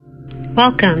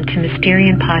Welcome to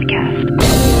Mysterian Podcast.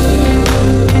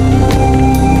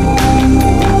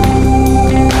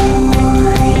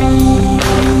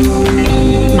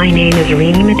 My name is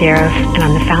Rini Medeiros, and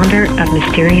I'm the founder of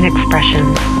Mysterian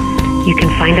Expressions. You can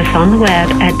find us on the web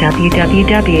at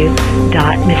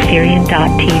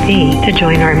www.mysterian.tv to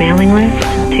join our mailing list,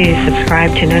 to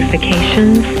subscribe to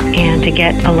notifications, and to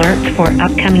get alerts for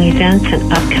upcoming events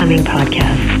and upcoming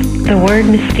podcasts. The word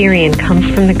Mysterian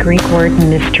comes from the Greek word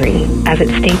mystery, as it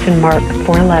states in Mark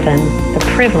 4:11. The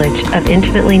privilege of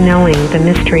intimately knowing the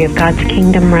mystery of God's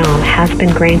kingdom realm has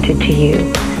been granted to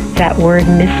you. That word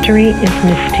mystery is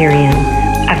Mysterian.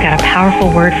 I've got a powerful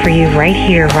word for you right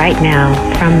here, right now,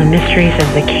 from the mysteries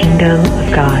of the kingdom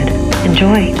of God.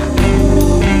 Enjoy.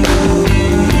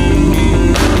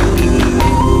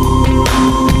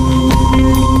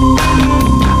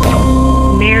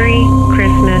 Merry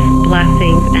Christmas,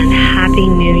 blessings, and Happy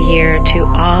New Year to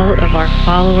all of our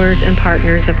followers and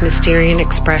partners of Mysterian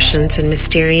Expressions and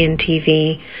Mysterian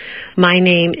TV. My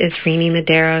name is Rini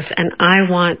Medeiros, and I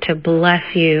want to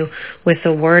bless you with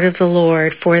the word of the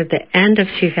Lord for the end of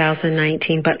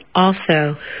 2019, but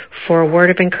also for a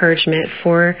word of encouragement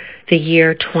for the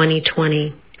year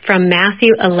 2020. From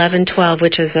Matthew 11:12,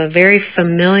 which is a very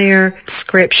familiar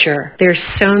scripture. There's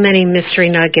so many mystery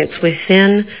nuggets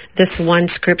within this one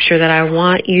scripture that I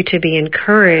want you to be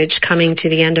encouraged coming to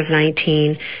the end of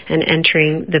 19 and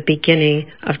entering the beginning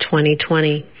of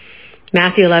 2020.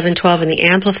 Matthew 11:12 in the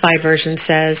Amplified Version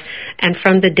says, "And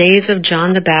from the days of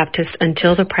John the Baptist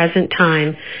until the present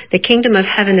time, the kingdom of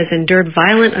heaven has endured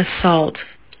violent assault,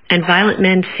 and violent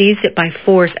men seized it by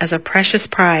force as a precious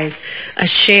prize. A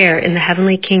share in the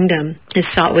heavenly kingdom is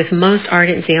sought with most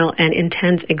ardent zeal and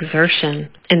intense exertion."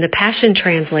 In the Passion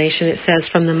Translation, it says,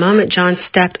 "From the moment John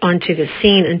stepped onto the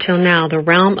scene until now, the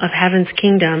realm of heaven's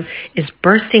kingdom is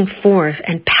bursting forth,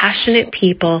 and passionate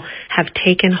people have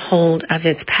taken hold of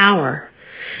its power."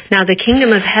 Now, the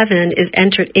kingdom of heaven is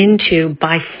entered into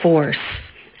by force,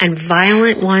 and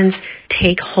violent ones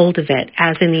take hold of it,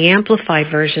 as in the Amplified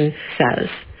Version says.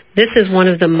 This is one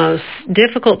of the most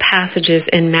difficult passages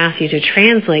in Matthew to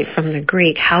translate from the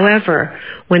Greek. However,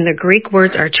 when the Greek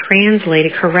words are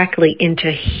translated correctly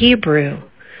into Hebrew,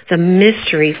 the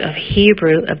mysteries of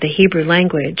the Hebrew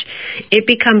language, it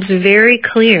becomes very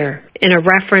clear in a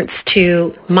reference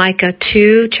to Micah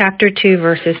 2, chapter 2,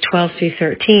 verses 12 through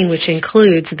 13, which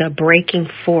includes the breaking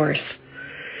forth.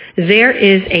 There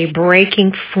is a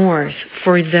breaking forth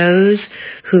for those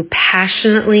who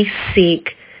passionately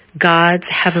seek God's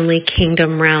heavenly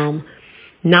kingdom realm,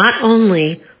 not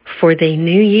only for the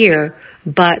new year,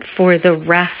 but for the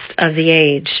rest of the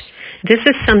age. This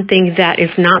is something that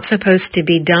is not supposed to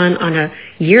be done on a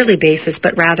yearly basis,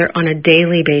 but rather on a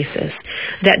daily basis.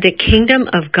 That the kingdom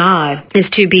of God is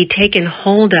to be taken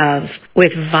hold of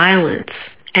with violence.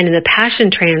 And in the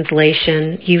Passion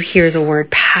Translation, you hear the word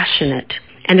passionate.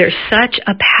 And there's such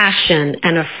a passion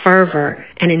and a fervor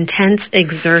and intense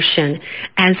exertion,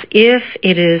 as if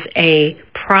it is a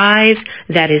prize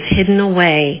that is hidden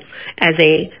away, as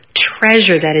a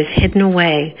treasure that is hidden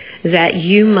away, that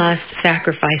you must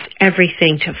sacrifice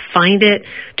everything to find it,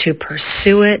 to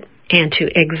pursue it, and to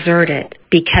exert it.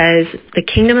 Because the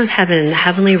kingdom of heaven, the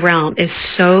heavenly realm, is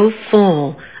so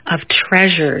full of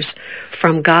treasures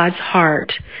from God's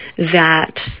heart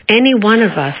that any one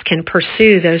of us can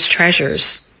pursue those treasures.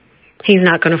 He's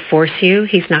not going to force you.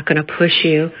 He's not going to push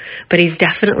you, but he's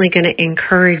definitely going to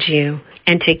encourage you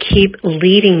and to keep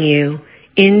leading you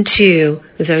into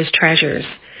those treasures.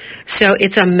 So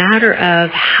it's a matter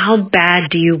of how bad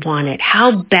do you want it?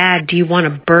 How bad do you want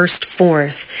to burst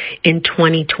forth in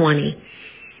 2020?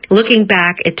 Looking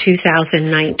back at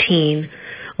 2019,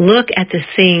 look at the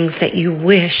things that you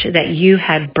wish that you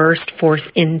had burst forth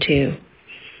into.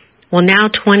 Well, now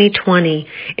 2020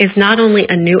 is not only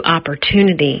a new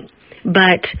opportunity,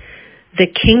 but the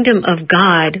kingdom of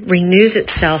God renews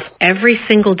itself every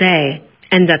single day.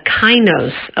 And the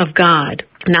kainos of God,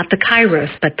 not the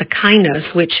kairos, but the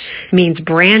kainos, which means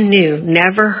brand new,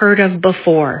 never heard of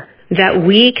before, that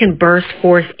we can burst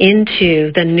forth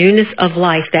into the newness of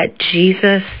life that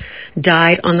Jesus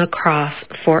died on the cross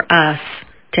for us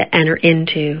to enter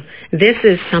into. This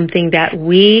is something that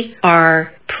we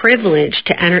are privileged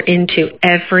to enter into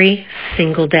every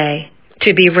single day,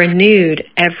 to be renewed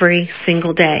every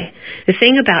single day. The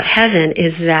thing about heaven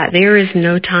is that there is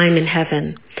no time in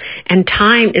heaven, and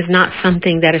time is not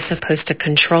something that is supposed to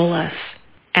control us.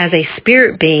 As a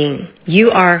spirit being,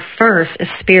 you are first a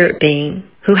spirit being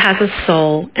who has a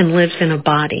soul and lives in a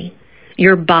body.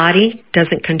 Your body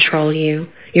doesn't control you.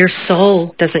 Your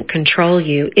soul doesn't control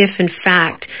you if, in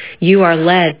fact, you are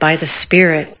led by the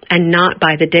Spirit and not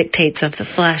by the dictates of the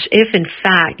flesh. If, in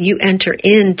fact, you enter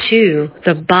into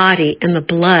the body and the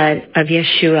blood of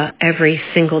Yeshua every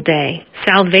single day.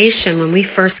 Salvation, when we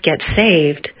first get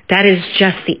saved, that is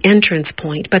just the entrance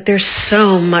point, but there's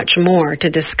so much more to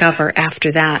discover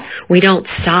after that. We don't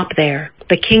stop there.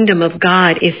 The kingdom of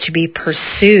God is to be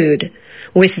pursued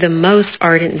with the most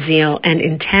ardent zeal and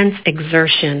intense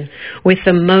exertion, with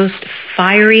the most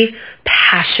fiery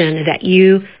passion that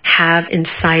you have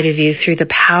inside of you through the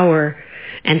power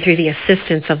and through the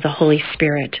assistance of the Holy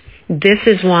Spirit. This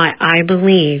is why I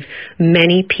believe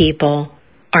many people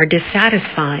are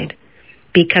dissatisfied,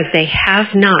 because they have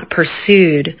not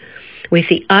pursued with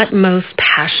the utmost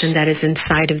passion that is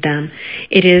inside of them.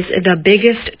 It is the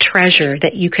biggest treasure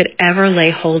that you could ever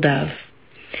lay hold of.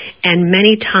 And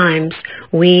many times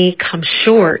we come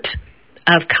short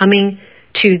of coming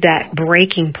to that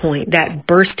breaking point, that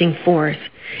bursting forth.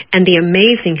 And the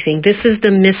amazing thing, this is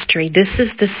the mystery, this is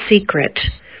the secret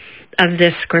of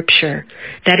this scripture,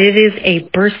 that it is a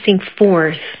bursting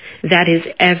forth that is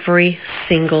every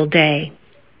single day,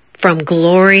 from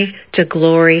glory to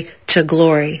glory to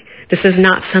glory. This is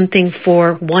not something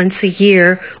for once a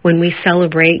year when we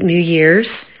celebrate New Year's.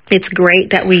 It's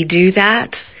great that we do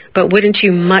that, but wouldn't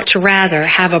you much rather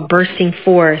have a bursting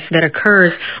forth that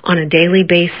occurs on a daily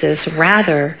basis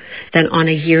rather than on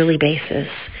a yearly basis?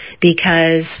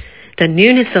 Because the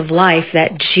newness of life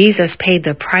that Jesus paid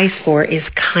the price for is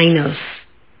kainos.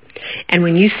 And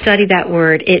when you study that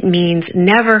word, it means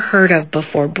never heard of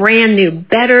before, brand new,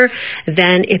 better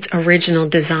than its original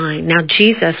design. Now,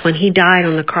 Jesus, when he died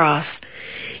on the cross,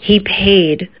 he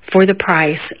paid for the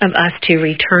price of us to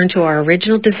return to our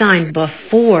original design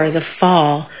before the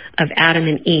fall of Adam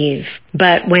and Eve.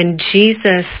 But when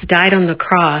Jesus died on the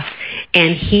cross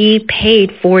and he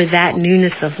paid for that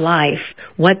newness of life,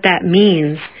 what that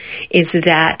means is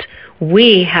that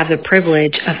we have the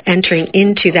privilege of entering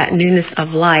into that newness of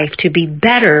life to be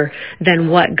better than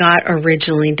what God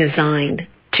originally designed,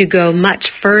 to go much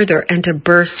further and to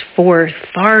burst forth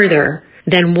farther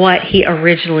than what he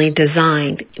originally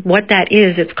designed. What that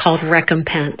is, it's called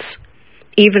recompense.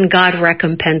 Even God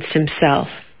recompensed himself.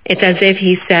 It's as if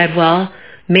he said, well,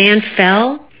 man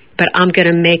fell, but I'm going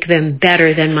to make them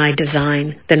better than my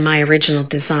design, than my original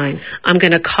design. I'm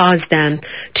going to cause them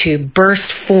to burst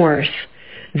forth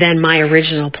than my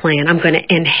original plan. I'm going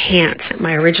to enhance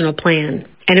my original plan.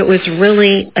 And it was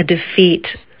really a defeat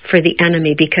for the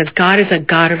enemy, because God is a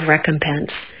God of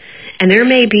recompense. And there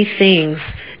may be things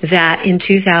that in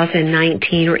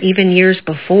 2019 or even years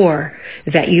before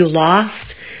that you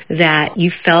lost, that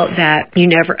you felt that you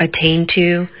never attained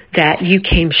to, that you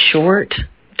came short.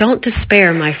 Don't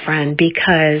despair, my friend,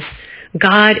 because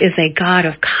God is a God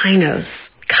of kainos.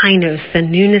 Kainos, the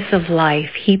newness of life.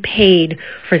 He paid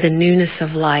for the newness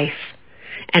of life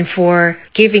and for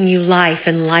giving you life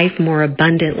and life more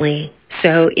abundantly.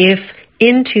 So if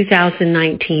in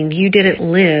 2019 you didn't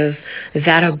live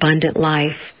that abundant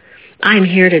life, I'm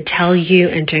here to tell you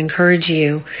and to encourage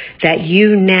you that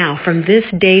you now, from this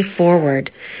day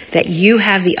forward, that you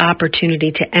have the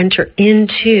opportunity to enter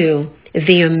into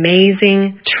the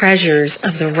amazing treasures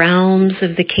of the realms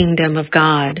of the kingdom of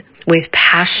God with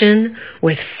passion,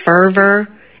 with fervor,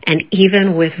 and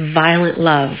even with violent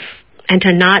love, and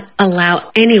to not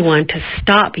allow anyone to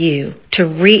stop you to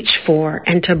reach for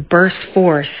and to burst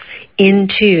forth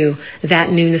into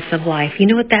that newness of life. You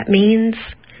know what that means?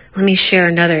 Let me share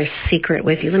another secret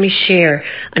with you. Let me share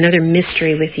another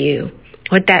mystery with you.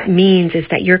 What that means is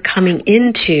that you're coming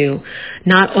into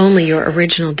not only your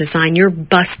original design, you're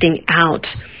busting out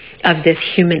of this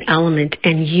human element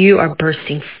and you are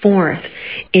bursting forth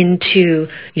into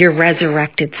your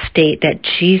resurrected state that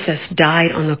Jesus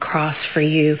died on the cross for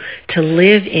you to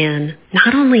live in,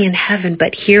 not only in heaven,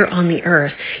 but here on the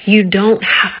earth. You don't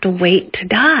have to wait to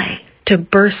die to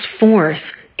burst forth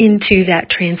into that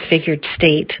transfigured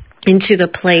state, into the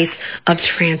place of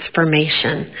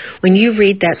transformation. When you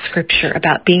read that scripture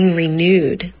about being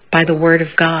renewed by the word of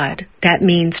God, that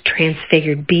means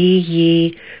transfigured. Be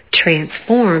ye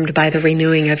transformed by the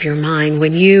renewing of your mind.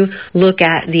 When you look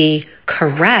at the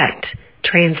correct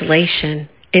translation,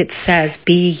 it says,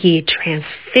 be ye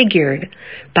transfigured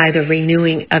by the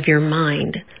renewing of your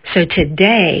mind. So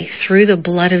today, through the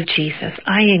blood of Jesus,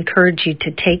 I encourage you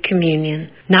to take communion,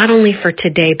 not only for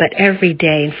today, but every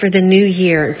day, and for the new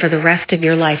year, and for the rest of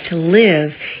your life, to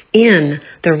live in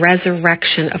the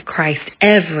resurrection of Christ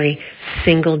every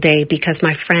single day, because,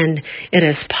 my friend, it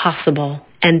is possible.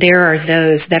 And there are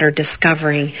those that are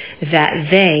discovering that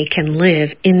they can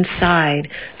live inside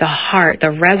the heart,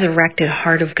 the resurrected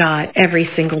heart of God every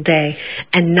single day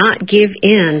and not give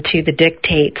in to the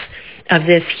dictates of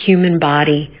this human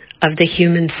body, of the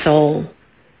human soul.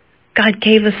 God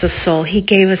gave us a soul. He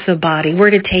gave us a body.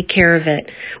 We're to take care of it.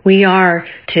 We are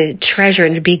to treasure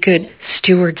and to be good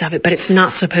stewards of it, but it's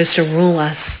not supposed to rule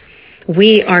us.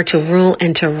 We are to rule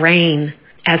and to reign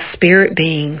as spirit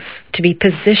beings, to be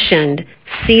positioned,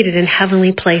 seated in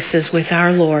heavenly places with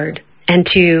our Lord, and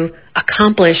to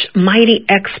accomplish mighty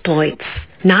exploits,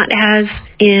 not as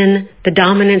in the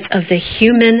dominance of the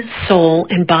human soul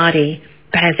and body,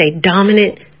 but as a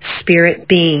dominant spirit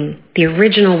being, the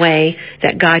original way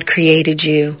that God created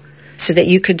you, so that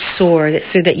you could soar,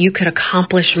 so that you could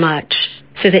accomplish much,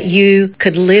 so that you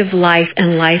could live life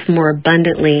and life more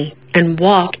abundantly and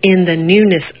walk in the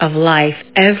newness of life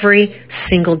every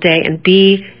single day and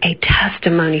be a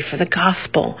testimony for the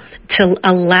gospel, to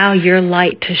allow your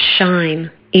light to shine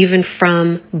even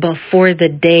from before the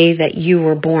day that you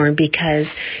were born, because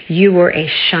you were a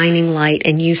shining light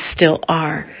and you still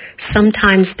are.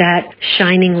 Sometimes that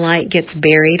shining light gets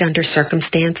buried under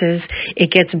circumstances.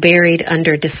 It gets buried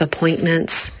under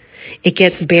disappointments. It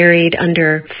gets buried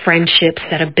under friendships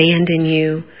that abandon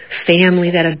you,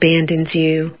 family that abandons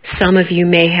you. Some of you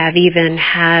may have even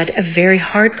had a very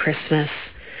hard Christmas.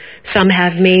 Some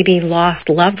have maybe lost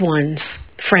loved ones,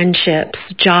 friendships,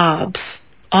 jobs,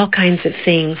 all kinds of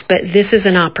things. But this is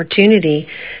an opportunity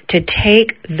to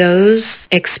take those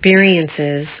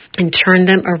experiences and turn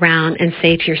them around and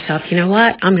say to yourself, you know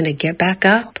what? I'm going to get back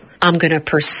up. I'm going to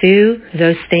pursue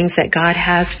those things that God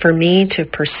has for me to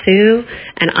pursue,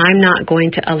 and I'm not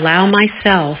going to allow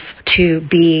myself to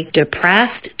be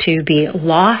depressed, to be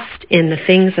lost in the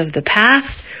things of the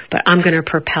past, but I'm going to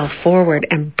propel forward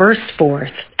and burst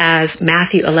forth as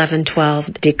Matthew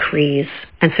 11:12 decrees.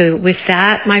 And so with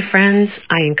that, my friends,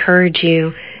 I encourage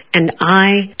you and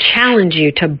I challenge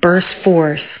you to burst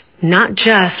forth, not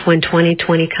just when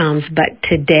 2020 comes, but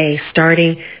today,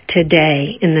 starting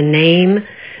today, in the name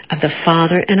of the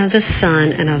Father and of the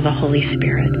Son and of the Holy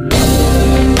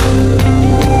Spirit.